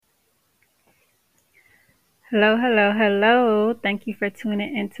Hello, hello, hello. Thank you for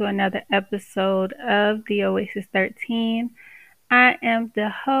tuning into another episode of the Oasis 13. I am the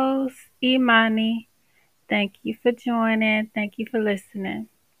host, Imani. Thank you for joining. Thank you for listening.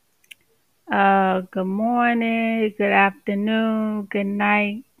 Good morning, good afternoon, good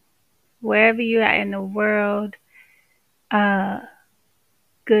night, wherever you are in the world. Uh,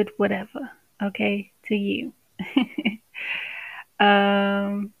 Good whatever. Okay, to you.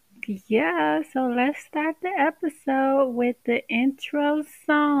 um, yeah. So let's start the episode with the intro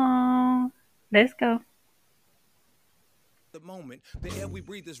song. Let's go. The moment. The air we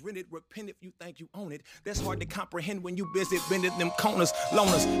breathe is rented. Repent if you think you own it. That's hard to comprehend when you busy bending them corners.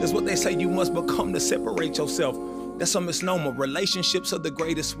 Loners is what they say you must become to separate yourself. That's a misnomer. Relationships are the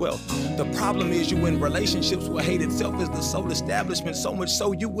greatest wealth. The problem is you in relationships where hate itself is the sole establishment, so much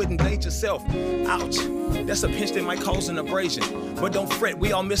so you wouldn't date yourself. Ouch. That's a pinch that might cause an abrasion. But don't fret,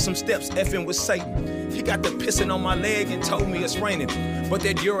 we all miss some steps effing with Satan. He got the pissing on my leg and told me it's raining. But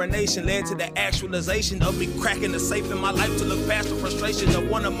that urination led to the actualization of me cracking the safe in my life to look past the frustration of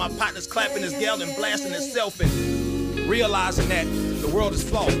one of my partners clapping his gal and blasting himself and realizing that the world is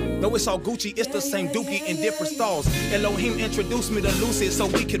flawed. Though it's all Gucci, it's the same dookie in different stalls. Elohim introduced me to Lucid so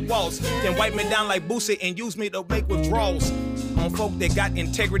we could waltz. Then wipe me down like Boosie and use me to make withdrawals on folk that got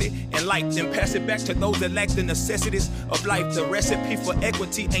integrity and light. Then pass it back to those that lack the necessities of life. The recipe for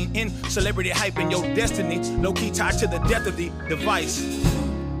equity ain't in celebrity hype, and your destiny low-key tied to the death of the device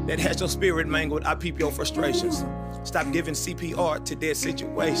that has your spirit mangled. I peep your frustrations. Stop giving CPR to dead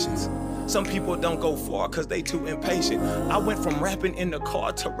situations. Some people don't go far cause they too impatient. I went from rapping in the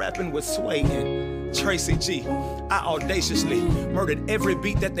car to rapping with Sway and Tracy G. I audaciously murdered every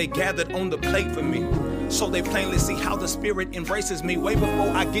beat that they gathered on the plate for me. So they plainly see how the spirit embraces me way before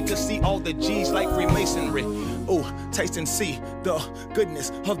I get to see all the G's like Freemasonry. Ooh, taste and see the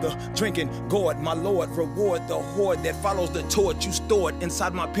goodness of the drinking gourd. My Lord, reward the horde that follows the torch you stored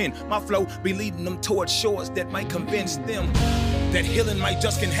inside my pen. My flow be leading them towards shores that might convince them that healing might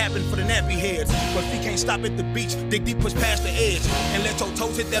just can happen for the nappy heads. But if you can't stop at the beach, dig deep, push past the edge. And let your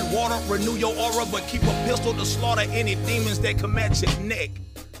toes hit that water, renew your aura, but keep a pistol to slaughter any demons that come at your neck.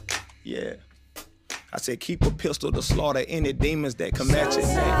 Yeah. I said keep a pistol to slaughter any demons that come at your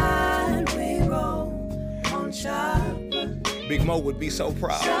neck. We roll on chopper. Big Mo would be so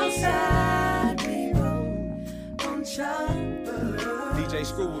proud. Southside, we roll on chopper. DJ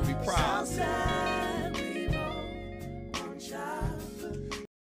Screw would be proud. Southside, we roll on chopper.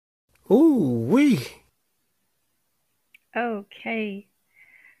 Ooh wee. Okay.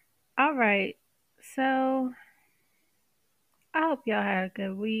 All right. So I hope y'all had a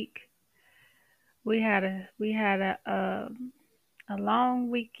good week. We had a long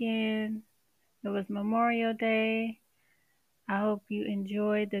weekend. It was Memorial Day. I hope you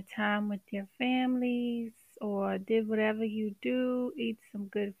enjoyed the time with your families or did whatever you do, eat some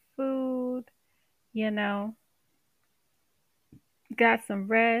good food, you know, got some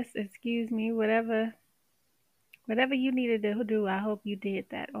rest, whatever you needed to do. I hope you did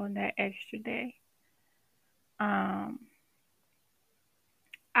that on that extra day. Um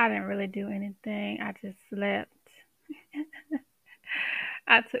I didn't really do anything. I just slept.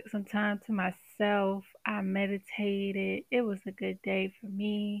 I took some time to myself. I meditated. It was a good day for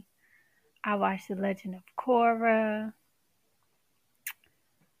me. I watched The Legend of Korra.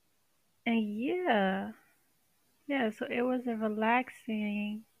 And so it was a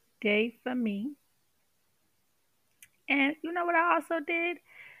relaxing day for me. And you know what I also did?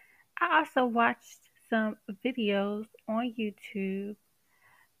 I also watched some videos on YouTube.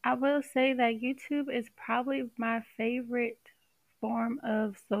 I will say that YouTube is probably my favorite form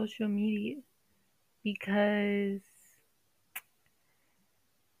of social media because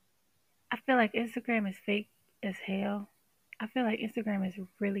I feel like Instagram is fake as hell. I feel like Instagram is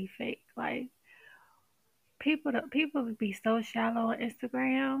really fake. Like people would be so shallow on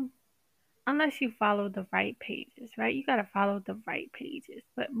Instagram unless you follow the right pages, right? You gotta follow the right pages.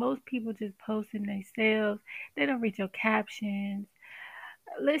 But most people just posting themselves. They don't read your captions.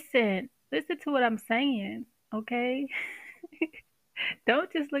 Listen to what I'm saying, okay?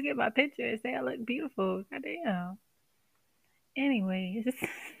 Don't just look at my picture and say I look beautiful. Goddamn. Anyways,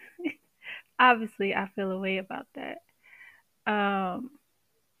 obviously I feel a way about that. Um,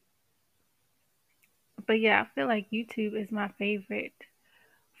 but yeah, I feel like YouTube is my favorite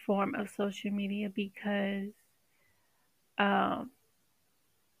form of social media because um,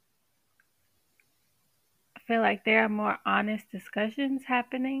 I feel like there are more honest discussions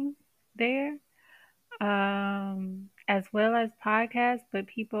happening there, as well as podcasts, but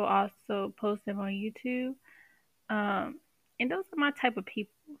people also post them on YouTube. Um, and those are my type of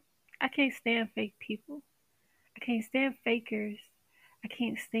people. I can't stand fake people. I can't stand fakers. I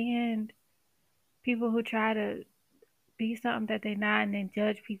can't stand people who try to be something that they're not and then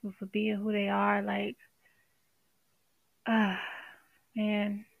judge people for being who they are. Like,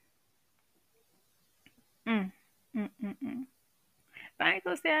 man. Mm, mm. But I ain't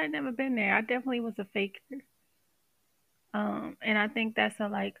gonna say I ain't never been there. I definitely was a faker. And I think that's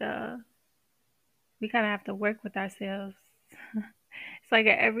we kind of have to work with ourselves. It's like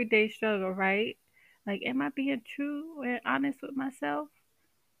an everyday struggle, right? Like, am I being true and honest with myself?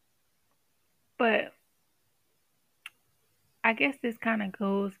 But I guess this kind of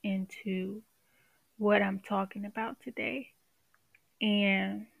goes into what I'm talking about today.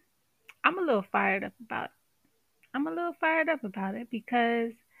 And I'm a little fired up about it. I'm a little fired up about it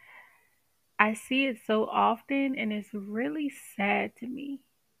because I see it so often and it's really sad to me.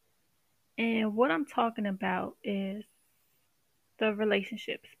 And what I'm talking about is the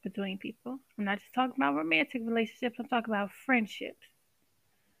relationships between people. I'm not just talking about romantic relationships, I'm talking about friendships.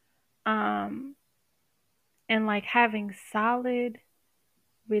 Um and like having solid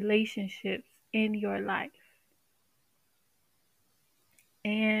relationships in your life.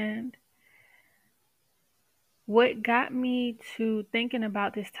 And what got me to thinking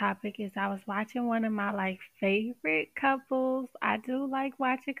about this topic is I was watching one of my like favorite couples. I do like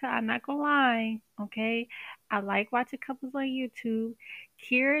watching, I'm not gonna lie, okay? I like watching couples on YouTube.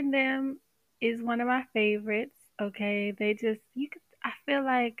 Kier and them is one of my favorites, okay? They just, I feel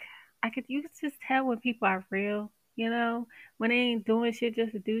like you could just tell when people are real, when they ain't doing shit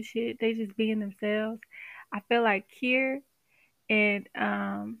just to do shit, they just being themselves. I feel like Kier and,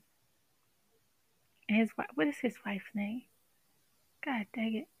 his wife, what is his wife's name? God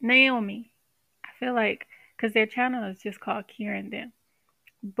dang it. Naomi. I feel like, because their channel is just called Kieran Them.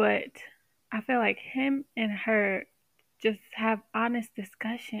 But I feel like him and her just have honest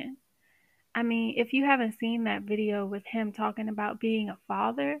discussion. I mean, if you haven't seen that video with him talking about being a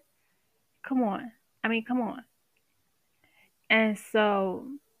father, come on. I mean, come on. And so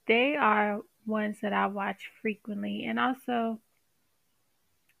they are ones that I watch frequently. And also,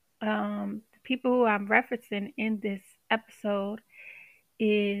 the people who I'm referencing in this episode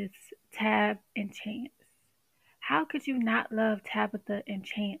is Tab and Chance. How could you not love Tabitha and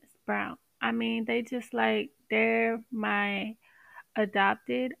Chance Brown? I mean, they're my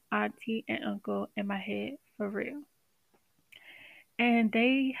adopted auntie and uncle in my head, for real. And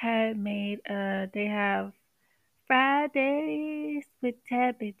they have Fridays with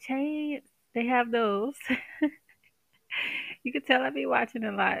Tab and Chance. They have those. You can tell I be watching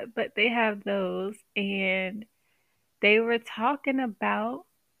a lot, but they have those. And they were talking about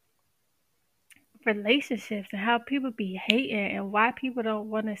relationships and how people be hating and why people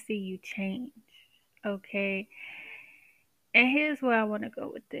don't want to see you change. Okay. And here's where I want to go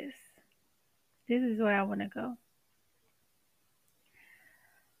with this. This is where I want to go.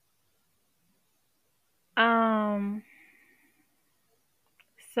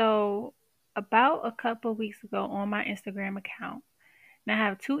 So about a couple weeks ago on my Instagram account, and I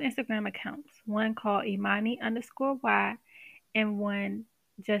have two Instagram accounts, one called Imani_Y and one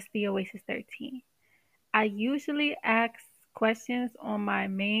just the Oasis 13. I usually ask questions on my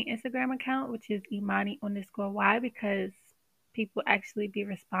main Instagram account, which is Imani_Y, because people actually be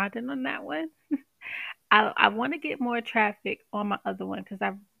responding on that one. I want to get more traffic on my other one because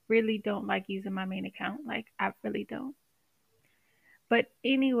I really don't like using my main account. Like, I really don't. But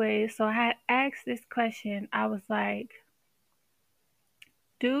anyway, so I had asked this question. I was like,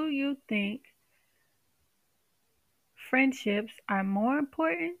 do you think friendships are more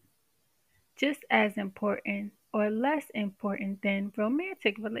important, just as important, or less important than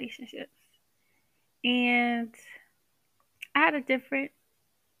romantic relationships? And I had a different,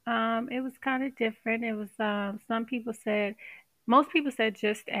 it was kind of different. It was, most people said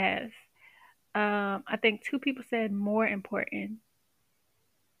just as. I think two people said more important.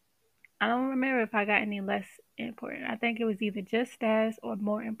 I don't remember if I got any less important. I think it was either just as or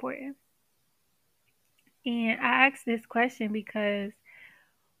more important. And I asked this question because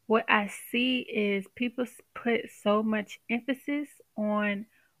what I see is people put so much emphasis on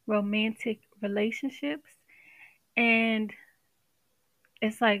romantic relationships, and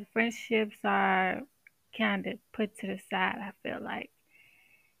it's like friendships are kind of put to the side, I feel like.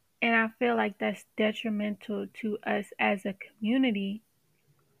 And I feel like that's detrimental to us as a community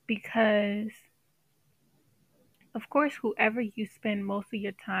because, of course, whoever you spend most of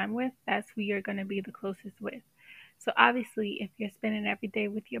your time with, that's who you're going to be the closest with. So obviously, if you're spending every day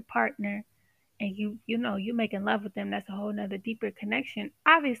with your partner and you making love with them, that's a whole nother deeper connection.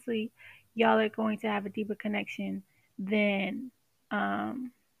 Obviously, y'all are going to have a deeper connection than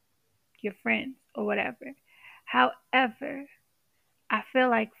your friends or whatever. However, I feel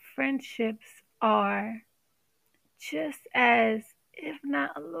like friendships are just as, if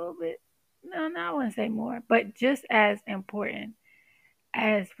not a little bit, no, I wouldn't say more, but just as important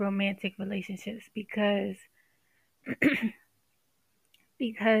as romantic relationships because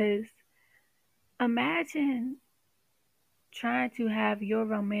imagine trying to have your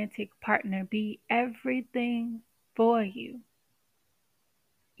romantic partner be everything for you.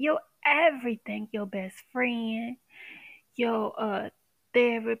 Your everything, your best friend, your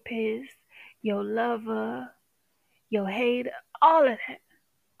therapist, your lover, your hater, all of that.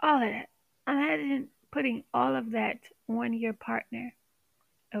 All of that. Imagine putting all of that on your partner,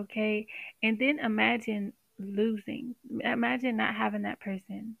 okay? And then imagine losing. Imagine not having that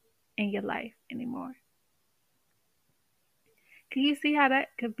person in your life anymore. Can you see how that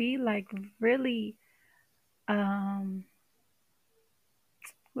could be like really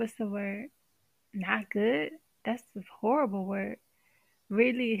what's the word? Not good? That's a horrible word.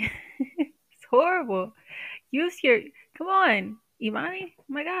 Really it's horrible. Use your come on, Imani. Oh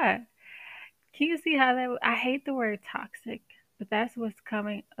my God. Can you see how that? I hate the word toxic, but that's what's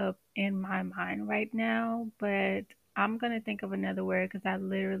coming up in my mind right now. But I'm gonna think of another word because I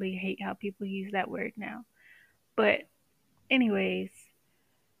literally hate how people use that word now. But anyways,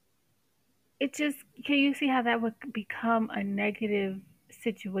 it just can you see how that would become a negative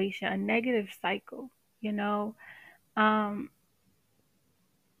situation, a negative cycle? You know, um,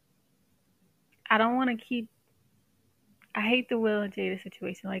 I don't want to keep. I hate the Will and Jada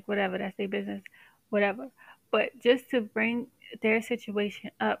situation. Like whatever, that's their business, whatever. But just to bring their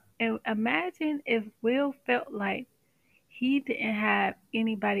situation up, and imagine if Will felt like he didn't have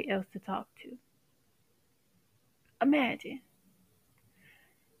anybody else to talk to. Imagine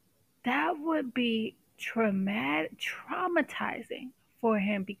that would be traumatizing for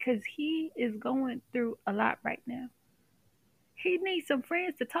him because he is going through a lot right now. He needs some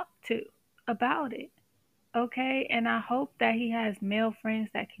friends to talk to about it. Okay, and I hope that he has male friends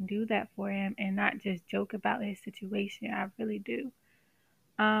that can do that for him and not just joke about his situation. I really do.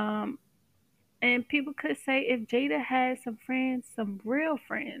 Um, and people could say if Jada has some friends, some real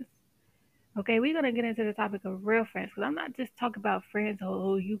friends. Okay, we're gonna get into the topic of real friends because I'm not just talking about friends.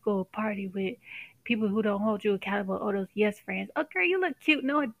 Oh, you go party with people who don't hold you accountable. Oh, those yes friends. Okay, you look cute.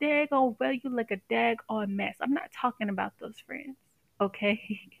 No, a daggone well, you look a daggone mess. I'm not talking about those friends.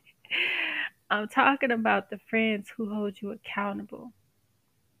 Okay. I'm talking about the friends who hold you accountable.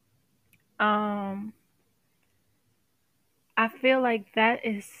 Um, I feel like that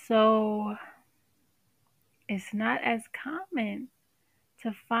is so, it's not as common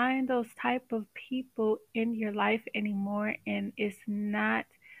to find those type of people in your life anymore, and it's not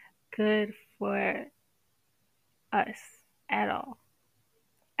good for us at all.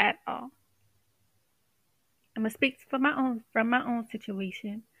 At all. I'm gonna speak from my own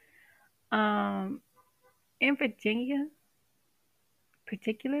situation. Um, in Virginia,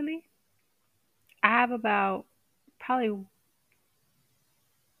 particularly, I have about probably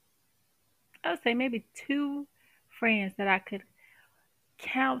I would say maybe two friends that I could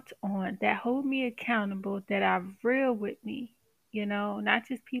count on that hold me accountable, that are real with me. You know, not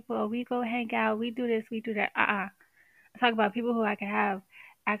just people, oh, we go hang out, we do this, we do that. I talk about people who I can have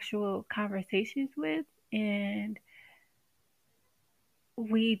actual conversations with and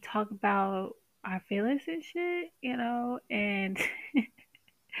we talk about our feelings and shit, you know, and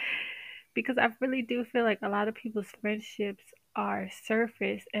because I really do feel like a lot of people's friendships are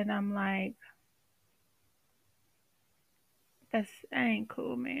surface and I'm like, that ain't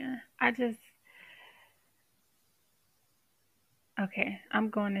cool, man. Okay, I'm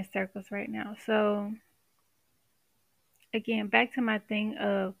going in circles right now. So, again, back to my thing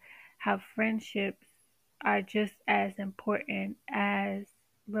of how friendships are just as important as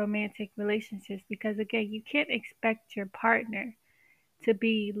romantic relationships because, again, you can't expect your partner to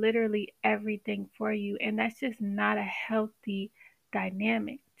be literally everything for you, and that's just not a healthy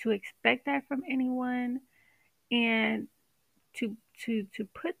dynamic to expect that from anyone and to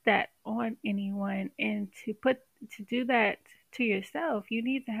put that on anyone and to do that to yourself. You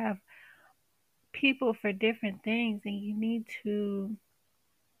need to have people for different things and you need to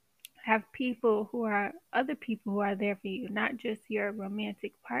have people who are other people who are there for you, not just your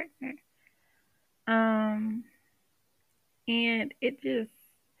romantic partner. Um and it just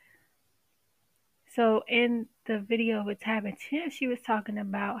so in the video with Tab and Chance, she was talking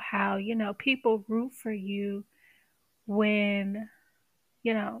about how, you know, people root for you when,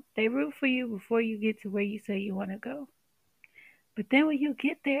 you know, they root for you before you get to where you say you want to go. But then when you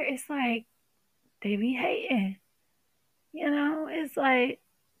get there, it's like they be hating. You know, it's like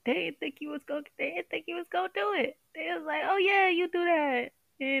They didn't think you was gonna do it. They was like, oh yeah, you do that.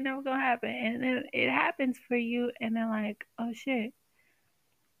 It ain't never gonna happen. And then it happens for you, and they're like, oh shit.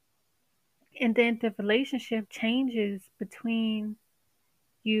 And then the relationship changes between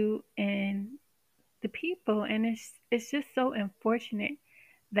you and the people, and it's just so unfortunate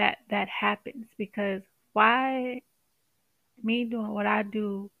that that happens, because why me doing what I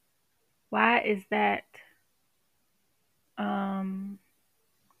do, why is that um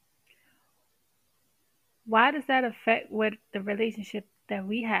why does that affect what the relationship that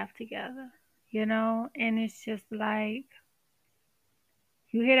we have together? And it's just like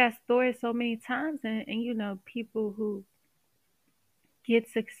you hear that story so many times, and people who get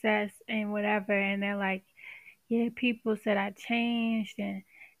success and whatever, and they're like, yeah, people said I changed,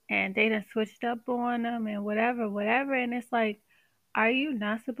 and they done switched up on them and whatever, whatever. And it's like, are you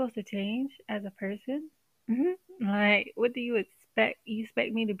not supposed to change as a person? Like, what do you expect? You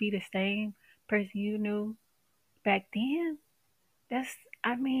expect me to be the same person you knew back then? That's,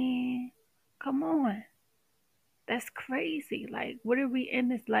 I mean, come on. That's crazy. Like, what are we in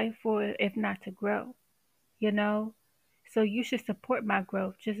this life for if not to grow? You know? So you should support my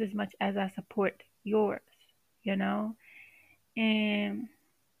growth just as much as I support yours, you know? And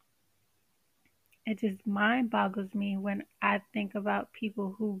it just mind boggles me when I think about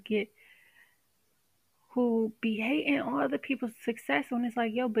people who be hating on other people's success when it's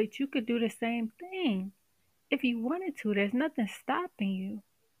like, yo, but you could do the same thing if you wanted to. There's nothing stopping you.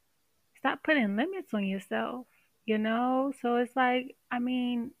 Stop putting limits on yourself. So it's like, I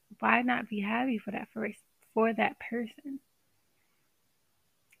mean, why not be happy for that person?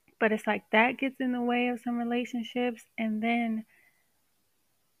 But it's like that gets in the way of some relationships. And then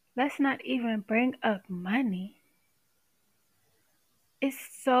let's not even bring up money. It's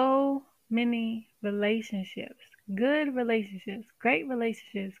so many relationships, good relationships, great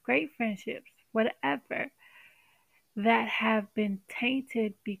friendships, whatever, that have been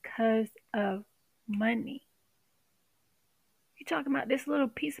tainted because of money. You talking about this little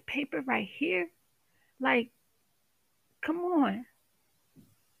piece of paper right here? Like, come on.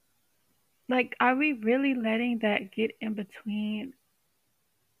 Like, are we really letting that get in between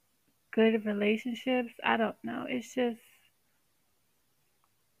good relationships? I don't know. It's just,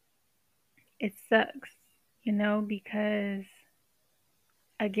 it sucks, because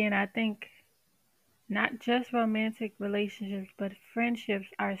again, I think not just romantic relationships, but friendships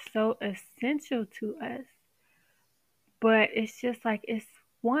are so essential to us. But it's just like,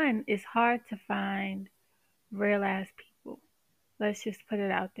 it's hard to find real ass people. Let's just put it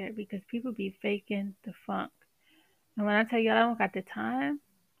out there, because people be faking the funk. And when I tell you I don't got the time,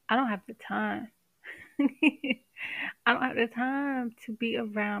 I don't have the time. I don't have the time to be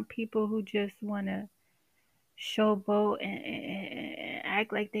around people who just want to showboat and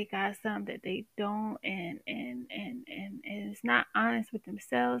act like they got something that they don't, and it's not honest with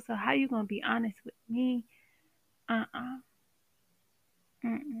themselves. So how you gonna be honest with me? Uh-uh.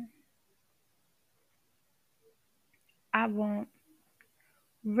 Mm-mm. I want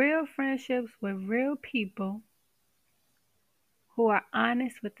real friendships with real people who are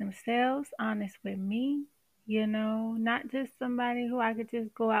honest with themselves, honest with me, not just somebody who I could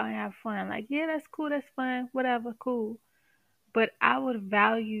just go out and have fun. Like, yeah, that's cool, that's fun, whatever, cool. But I would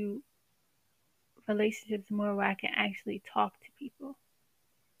value relationships more where I can actually talk to people.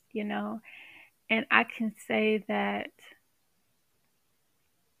 And I can say that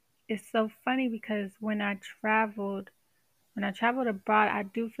it's so funny because when I traveled abroad, I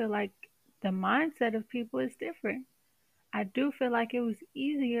do feel like the mindset of people is different. I do feel like it was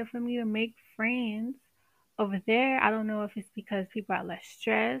easier for me to make friends over there. I don't know if it's because people are less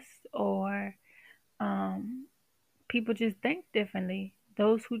stressed, or um, people just think differently.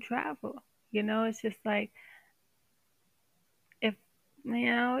 Those who travel, it's just like, if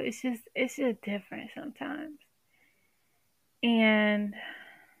it's just different sometimes. And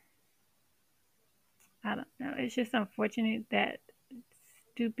I don't know. It's just unfortunate that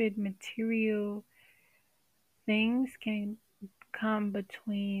stupid material things can come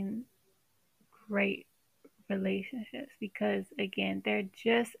between great relationships, because again, they're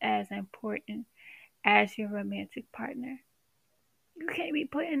just as important as your romantic partner. You can't be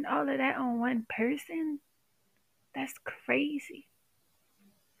putting all of that on one person. That's crazy.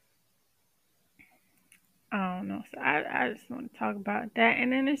 I don't know. So I just want to talk about that.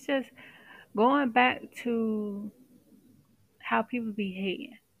 And then it's just going back to how people be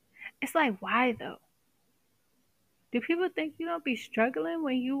hating. It's like, why though? Do people think you don't be struggling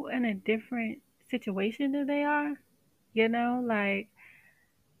when you in a different situation than they are? Like,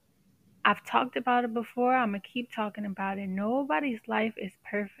 I've talked about it before. I'm going to keep talking about it. Nobody's life is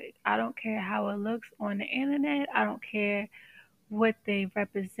perfect. I don't care how it looks on the internet. I don't care what they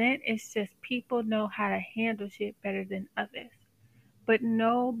represent. It's just people know how to handle shit better than others. But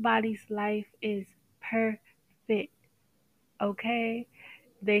nobody's life is perfect. Okay?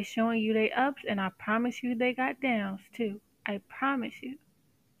 They showing you they ups, and I promise you they got downs too. I promise you.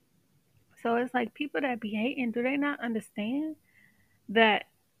 So it's like people that be hating, do they not understand that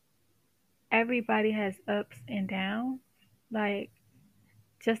everybody has ups and downs? Like,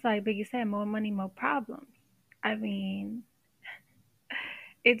 just like Biggie said, more money, more problems. I mean,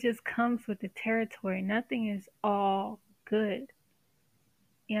 it just comes with the territory. Nothing is all good.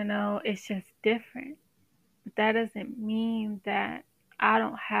 It's just different. But that doesn't mean that I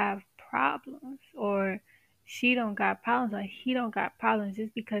don't have problems or she don't got problems or he don't got problems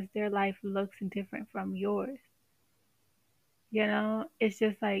just because their life looks different from yours. It's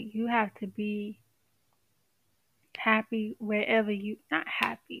just like you have to be happy wherever not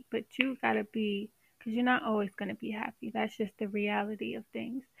happy, but you gotta be, because you're not always gonna be happy. That's just the reality of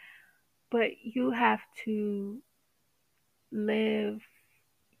things. But you have to live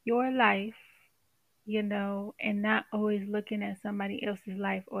your life, and not always looking at somebody else's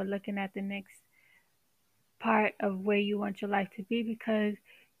life or looking at the next part of where you want your life to be, because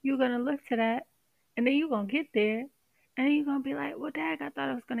you're going to look to that and then you're going to get there and then you're going to be like, well, Dad, I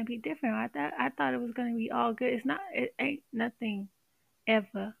thought it was going to be different. I thought it was going to be all good. It ain't nothing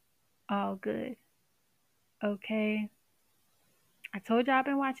ever all good. Okay. I told you I've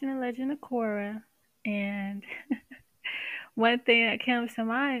been watching The Legend of Korra, and one thing that comes to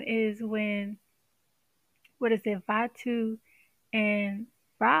mind is when, what is it, Vatu and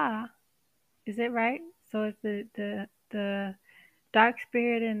Ra, is it right? So it's the dark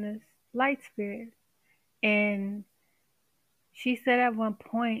spirit and the light spirit. And she said at one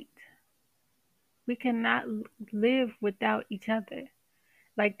point, we cannot live without each other.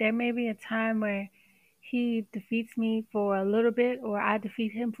 Like, there may be a time where he defeats me for a little bit or I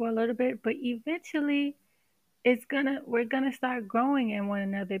defeat him for a little bit, but eventually we're gonna start growing in one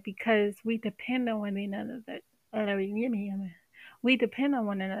another because we depend on one another. We depend on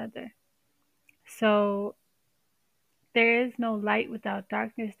one another. So there is no light without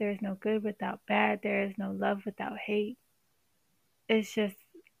darkness. There is no good without bad. There is no love without hate. It's just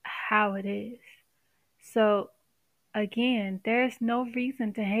how it is. So again, there's no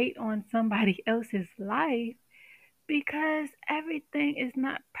reason to hate on somebody else's life because everything is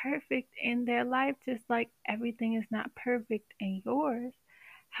not perfect in their life, just like everything is not perfect in yours.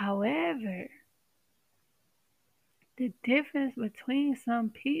 However, the difference between some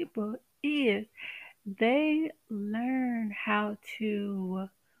people is they learn how to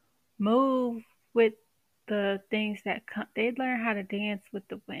move with the things that come. They learn how to dance with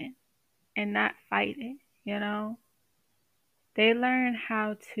the wind and not fight it. They learn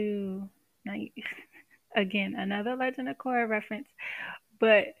how to, now, again, another Legend of Korra reference,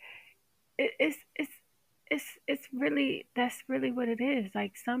 but it's really, that's really what it is.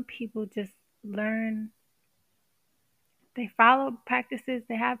 Like, some people just learn, they follow practices,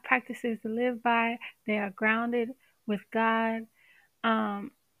 they have practices to live by, they are grounded with God,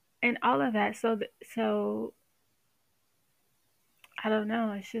 and all of that. So I don't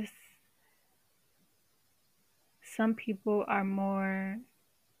know. It's just some people are more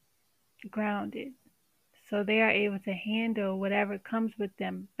grounded. So they are able to handle whatever comes with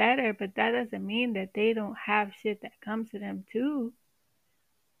them better, but that doesn't mean that they don't have shit that comes to them too.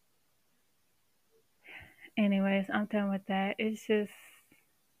 Anyways, I'm done with that. It's just,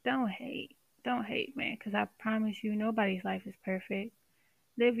 don't hate. Don't hate, man, because I promise you, nobody's life is perfect.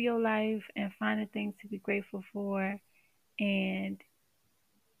 Live your life and find the things to be grateful for, and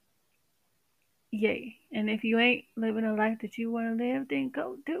yay. And if you ain't living a life that you want to live, then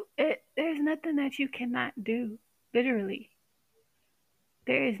go do it. There's nothing that you cannot do. Literally.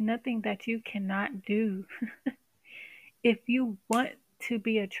 There is nothing that you cannot do. If you want to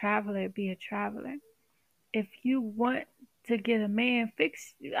be a traveler, be a traveler. If you want to get a man,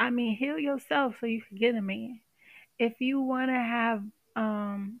 heal yourself so you can get a man. If you want to have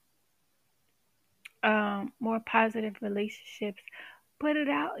more positive relationships, put it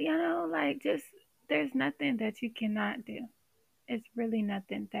out, just, there's nothing that you cannot do. It's really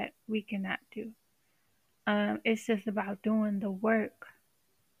nothing that we cannot do. It's just about doing the work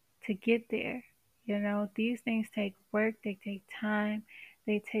to get there. These things take work, they take time,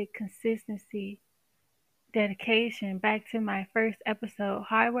 they take consistency, dedication. Back to my first episode,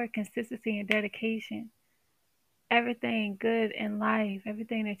 hard work, consistency, and dedication. Everything good in life,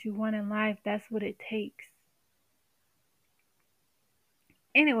 everything that you want in life, that's what it takes.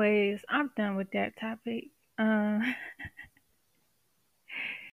 Anyways, I'm done with that topic. Uh,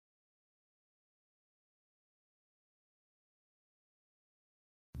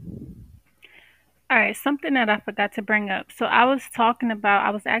 all right, something that I forgot to bring up. So I was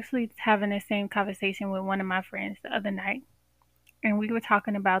actually having the same conversation with one of my friends the other night, and we were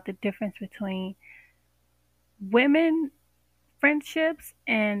talking about the difference between women friendships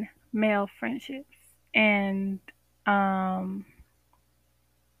and male friendships. And um,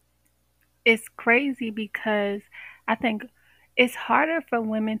 it's crazy because I think it's harder for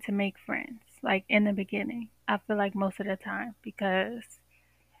women to make friends, like in the beginning. I feel like most of the time because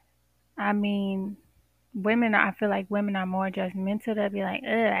I mean, I feel like women are more judgmental. They'll be like,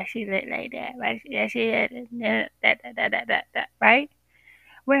 "Ugh, she look like that. Why she that, right?"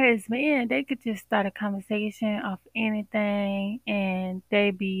 Whereas men, they could just start a conversation off anything, and they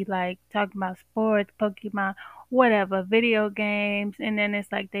be like talking about sports, Pokemon, whatever, video games, and then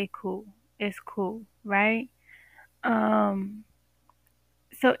it's like they cool. It's cool, right? Um,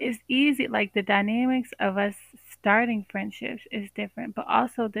 so it's easy. Like the dynamics of us starting friendships is different, but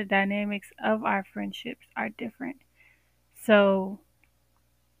also the dynamics of our friendships are different. So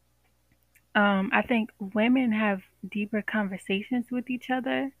I think women have deeper conversations with each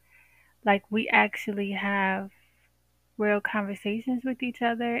other. Like we actually have real conversations with each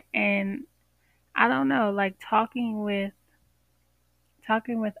other, and I don't know, like talking with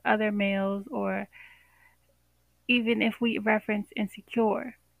other males, or even if we reference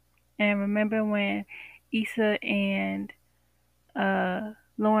Insecure. And remember when Issa and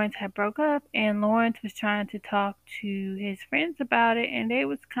Lawrence had broke up, and Lawrence was trying to talk to his friends about it, and they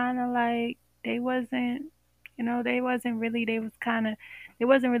was kind of like they wasn't, they wasn't really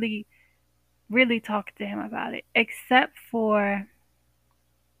talking to him about it, except for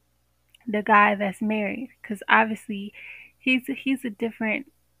the guy that's married, because obviously he's a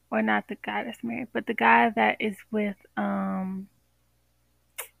different, or not the guy that's married, but the guy that is with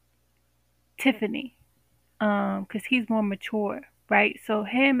Tiffany, because he's more mature, right? So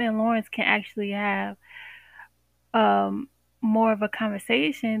him and Lawrence can actually have um more of a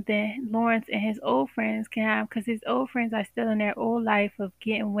conversation than Lawrence and his old friends can have, because his old friends are still in their old life of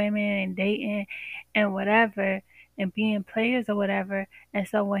getting women and dating and whatever, and being players or whatever. And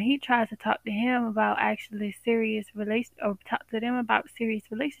so when he tries to talk to him about actually serious relation, or talk to them about serious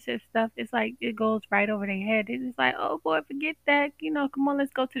relationship stuff, it's like it goes right over their head. It's just like, oh boy, forget that, come on,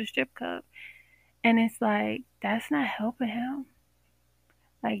 let's go to the strip club. And it's like that's not helping him.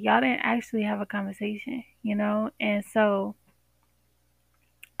 Like y'all didn't actually have a conversation. And so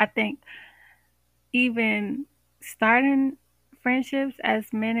I think even starting friendships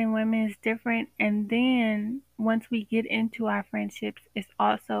as men and women is different, and then once we get into our friendships, it's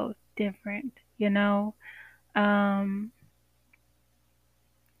also different. Um,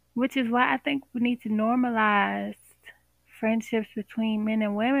 which is why I think we need to normalize friendships between men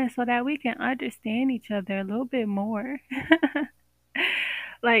and women so that we can understand each other a little bit more.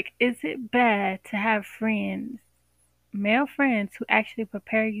 Like, is it bad to have friends, male friends, who actually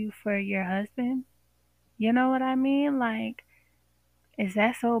prepare you for your husband? You know what I mean? Like, is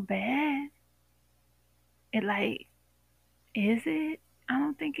that so bad? It like, is it? I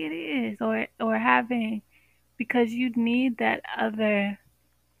don't think it is. Or having, because you need that other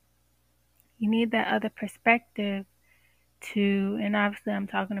perspective to, and obviously I'm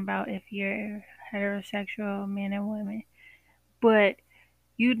talking about if you're heterosexual, men and women, but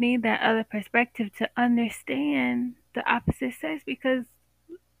you need that other perspective to understand the opposite sex, because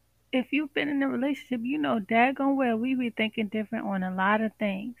if you've been in a relationship, daggone well we be thinking different on a lot of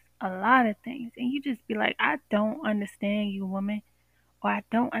things, and you just be like, I don't understand you, woman, or I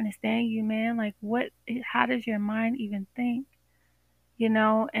don't understand you, man. Like, how does your mind even think?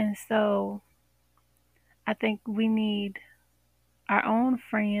 And so I think we need our own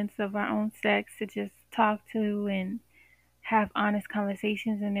friends of our own sex to just talk to and have honest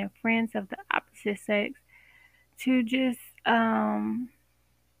conversations, and then friends of the opposite sex to just daggone,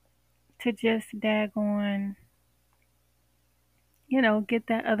 get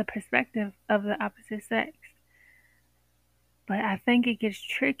that other perspective of the opposite sex. But I think it gets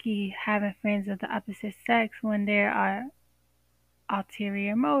tricky having friends of the opposite sex when there are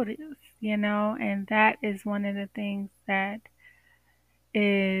ulterior motives, and that is one of the things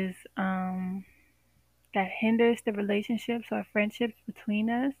is that hinders the relationships or friendships between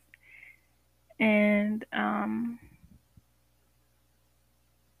us. And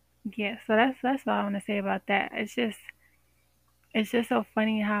yeah, so that's all I want to say about that. It's just so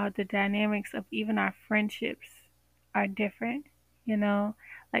funny how the dynamics of even our friendships are different.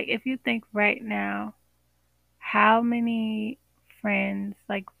 Like if you think right now, how many friends,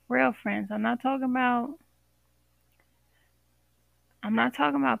 like real friends. I'm not talking about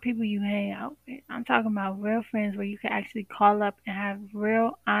people you hang out with. I'm talking about real friends where you can actually call up and have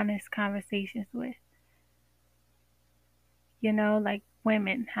real honest conversations with. You know, like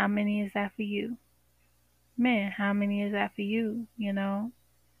women, how many is that for you? Men, how many is that for you? You know?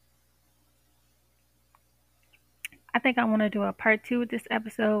 I think I want to do a part two with this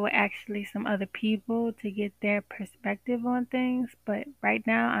episode with actually some other people to get their perspective on things. But right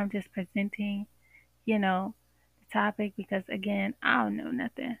now, I'm just presenting, you know, the topic because, again, I don't know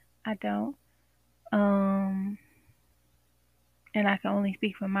nothing. I don't. Um, and I can only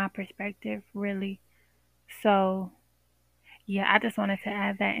speak from my perspective, really. So, yeah, I just wanted to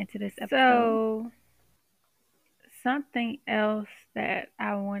add that into this episode. So, something else that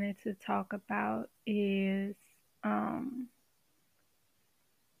I wanted to talk about is um,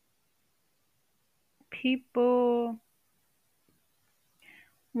 people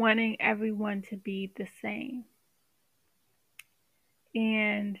wanting everyone to be the same.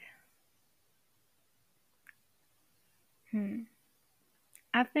 And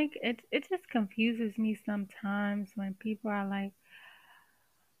I think it just confuses me sometimes when people are like,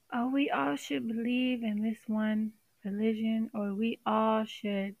 "Oh, we all should believe in this one religion, or we all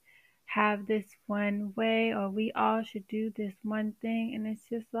should have this one way, or we all should do this one thing." And it's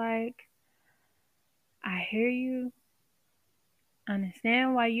just like, I hear you,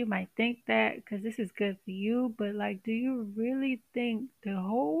 understand why you might think that because this is good for you, but like, do you really think the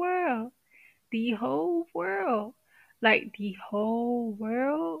whole world, like the whole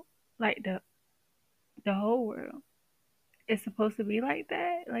world, like the whole world is supposed to be like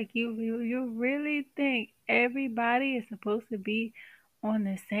that? Like you really think everybody is supposed to be on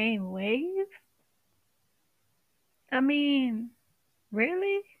the same wave? I mean,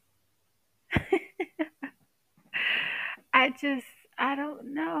 really? I just I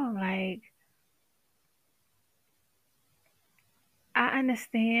don't know. Like I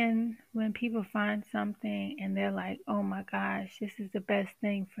understand when people find something and they're like, "Oh my gosh, this is the best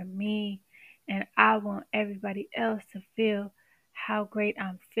thing for me." And I want everybody else to feel how great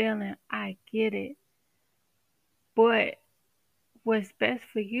I'm feeling. I get it. But what's best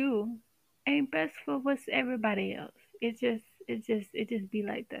for you ain't best for what's everybody else. It just be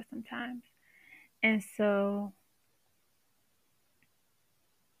like that sometimes. And so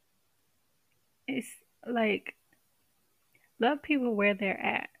it's like love people where they're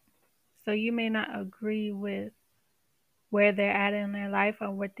at. So you may not agree with where they're at in their life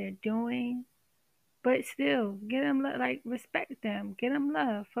or what they're doing, but still get them like respect them, get them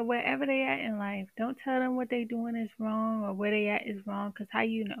love for wherever they at in life. Don't tell them what they doing is wrong or where they at is wrong, because how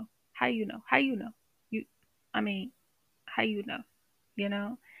you know? How you know? How you know? You, I mean, how you know? You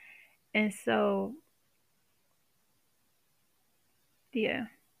know? And so, yeah,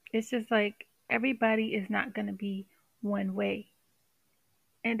 it's just like everybody is not going to be one way.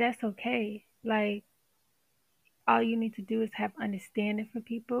 And that's okay. Like, all you need to do is have understanding for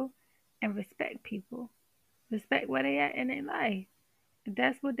people and respect people. Respect where they at in their life. If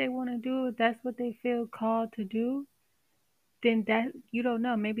that's what they want to do, if that's what they feel called to do, then that you don't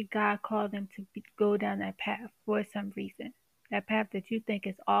know. Maybe God called them to go down that path for some reason. That path that you think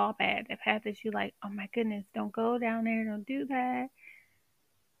is all bad. That path that you like, oh my goodness, don't go down there, don't do that.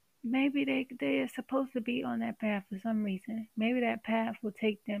 Maybe they are supposed to be on that path for some reason. Maybe that path will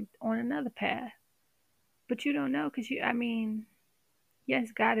take them on another path. But you don't know because I mean,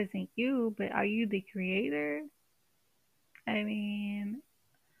 yes, God isn't you, but are you the creator? I mean,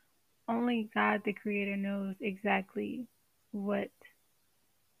 only God, the creator, knows exactly what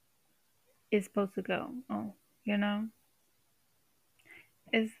is supposed to go on, you know?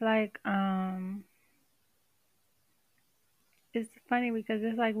 It's like, it's funny because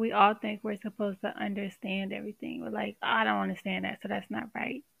it's like we all think we're supposed to understand everything. We're like, oh, I don't understand that, so that's not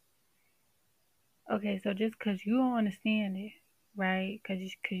right. Okay, so just because you don't understand it, right? Because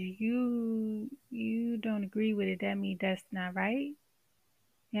you don't agree with it, that means that's not right.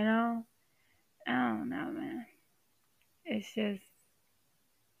 You know? I don't know, man. It's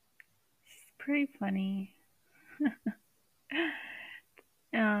pretty funny.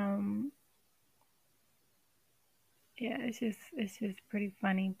 um, yeah, it's just pretty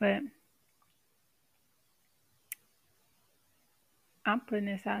funny. But I'm putting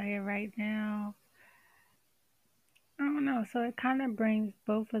this out here right now. I don't know. So it kind of brings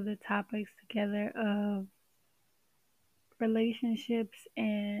both of the topics together of relationships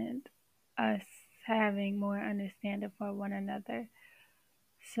and us having more understanding for one another.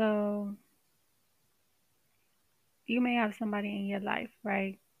 So you may have somebody in your life,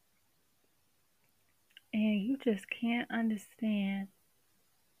 right? and you just can't understand.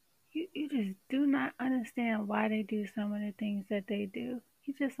 You just do not understand why they do some of the things that they do.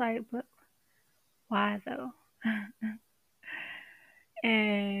 You just like, but why though?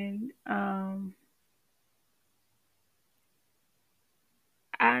 And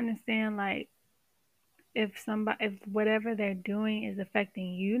I understand, like, if whatever they're doing is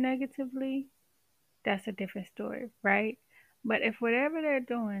affecting you negatively, that's a different story, right? But if whatever they're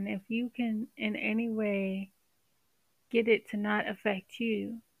doing, if you can in any way get it to not affect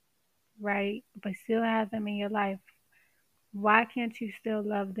you, right, but still have them in your life, why can't you still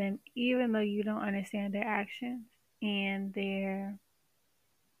love them even though you don't understand their actions and their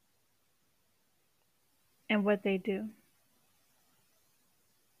and what they do?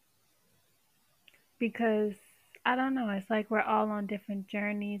 Because I don't know, it's like we're all on different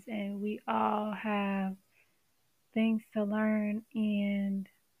journeys and we all have things to learn, and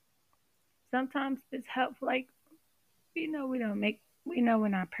sometimes it's helpful, like, we know we're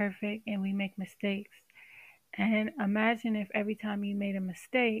not perfect and we make mistakes. And imagine if every time you made a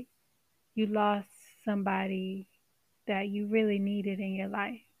mistake, you lost somebody that you really needed in your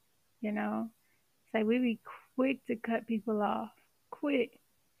life, you know? It's like we be quick to cut people off. Quick,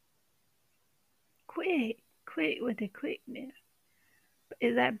 quick with the quickness. But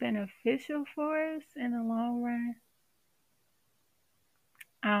is that beneficial for us in the long run?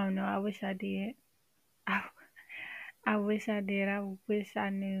 I don't know. I wish I did. I, I wish I did. I wish I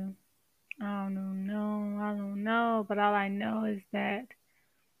knew. I don't know. I don't know. But all I know is that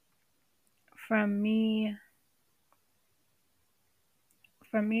from me,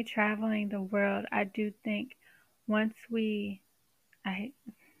 from me traveling the world, I do think once I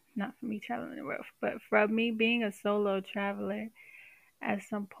not from me traveling the world, but from me being a solo traveler at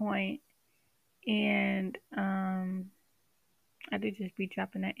some point, and I did just be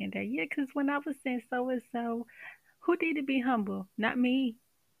dropping that in there, yeah, because when I was saying so and so, who did to be humble? Not me.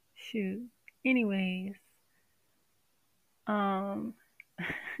 Shoot. Anyways, um,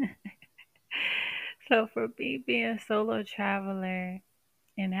 so for me being a solo traveler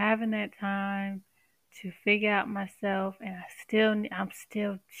and having that time to figure out myself, and I'm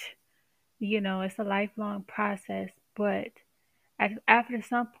still, it's a lifelong process, but after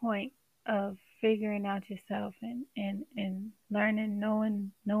some point of figuring out yourself and learning,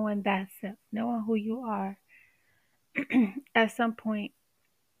 knowing that self, knowing who you are, at some point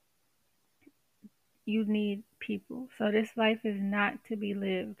you need people. So this life is not to be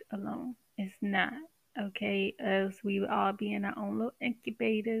lived alone. It's not. Okay, as we would all be in our own little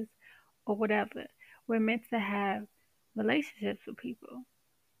incubators or whatever. We're meant to have relationships with people.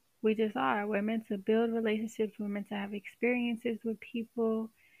 We just are. We're meant to build relationships. We're meant to have experiences with people.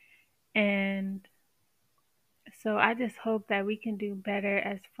 And so I just hope that we can do better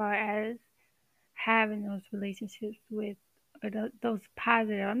as far as having those relationships with those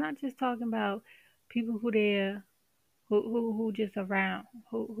positive. I'm not just talking about people who just around,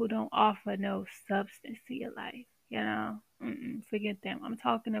 who don't offer no substance to your life. Forget them. I'm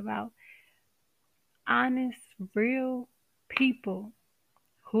talking about honest, real people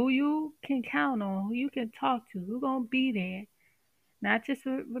who you can count on, who you can talk to, who gonna be there, not just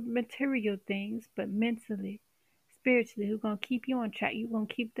with material things, but mentally, spiritually, who gonna keep you on track. You gonna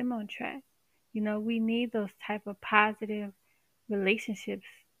keep them on track. We need those type of positive relationships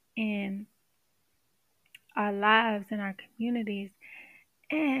in our lives and our communities.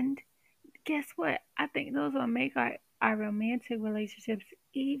 And guess what? I think those will make our romantic relationships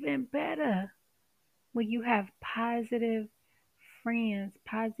even better when you have positive friends,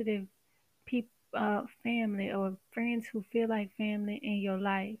 positive people, family, or friends who feel like family in your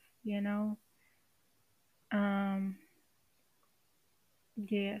life, Um,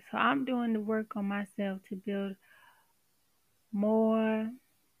 yeah, so I'm doing the work on myself to build more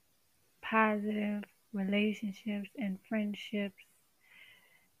positive relationships and friendships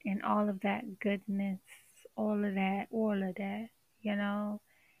and all of that goodness, all of that, you know.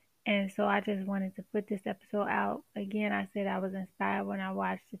 And so I just wanted to put this episode out. Again, I said I was inspired when I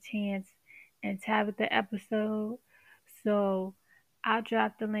watched the Chance and Tabitha episode. So I'll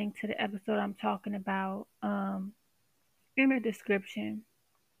drop the link to the episode I'm talking about in the description.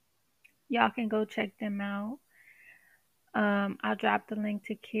 Y'all can go check them out. I'll drop the link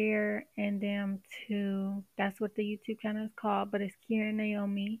to Kier and them too. That's what the YouTube channel is called, but it's Kier and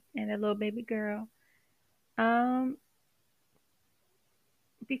Naomi and their little baby girl. Um,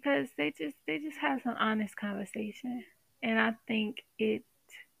 because they just have some honest conversation, and I think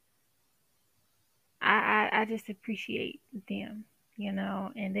I just appreciate them,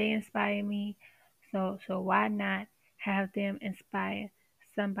 and they inspire me. So why not have them inspire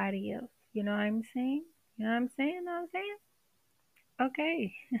somebody else? You know what I'm saying? You know what I'm saying? Know what I'm saying?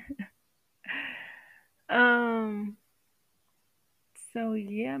 Okay. So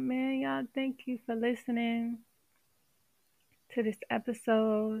yeah, man, y'all, thank you for listening to this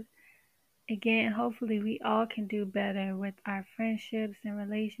episode. Again, hopefully we all can do better with our friendships and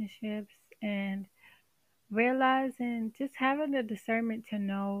relationships and realizing just having the discernment to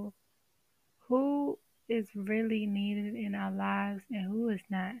know who is really needed in our lives and who is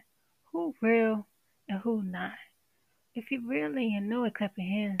not. Who real and who not. If you really and know it, clap your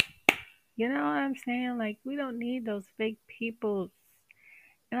hands. You know what I'm saying? Like, we don't need those fake people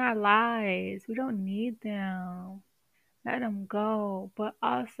in our lives. We don't need them. Let them go. But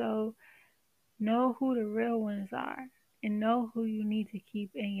also know who the real ones are and know who you need to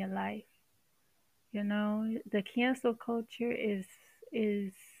keep in your life. You know, the cancel culture is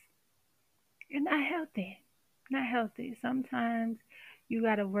not healthy. Not healthy. Sometimes you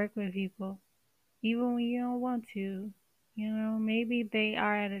gotta work with people, even when you don't want to. You know, maybe they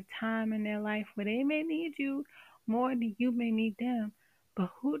are at a time in their life where they may need you more than you may need them.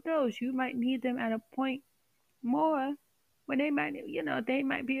 But who knows? You might need them at a point more when they might, they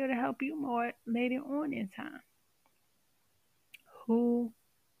might be able to help you more later on in time. Who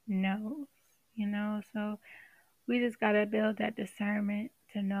knows? So we just gotta build that discernment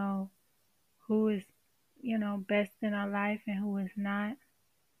to know who is, best in our life and who is not.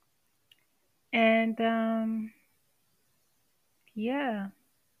 And yeah,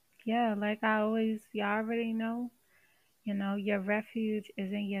 yeah, like y'all already know, your refuge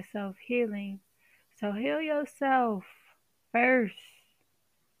is in your self healing. So heal yourself first.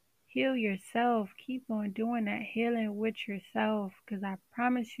 Heal yourself. Keep on doing that healing with yourself, because I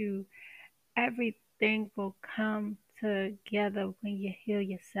promise you, everything will come together when you heal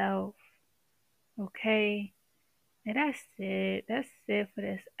yourself. Okay? And that's it. That's it for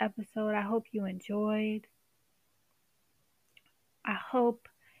this episode. I hope you enjoyed. I hope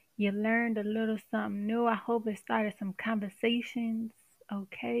you learned a little something new. I hope it started some conversations.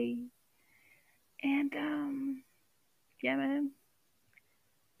 Okay? And yeah, man.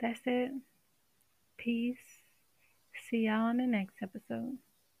 That's it. Peace. See y'all on the next episode.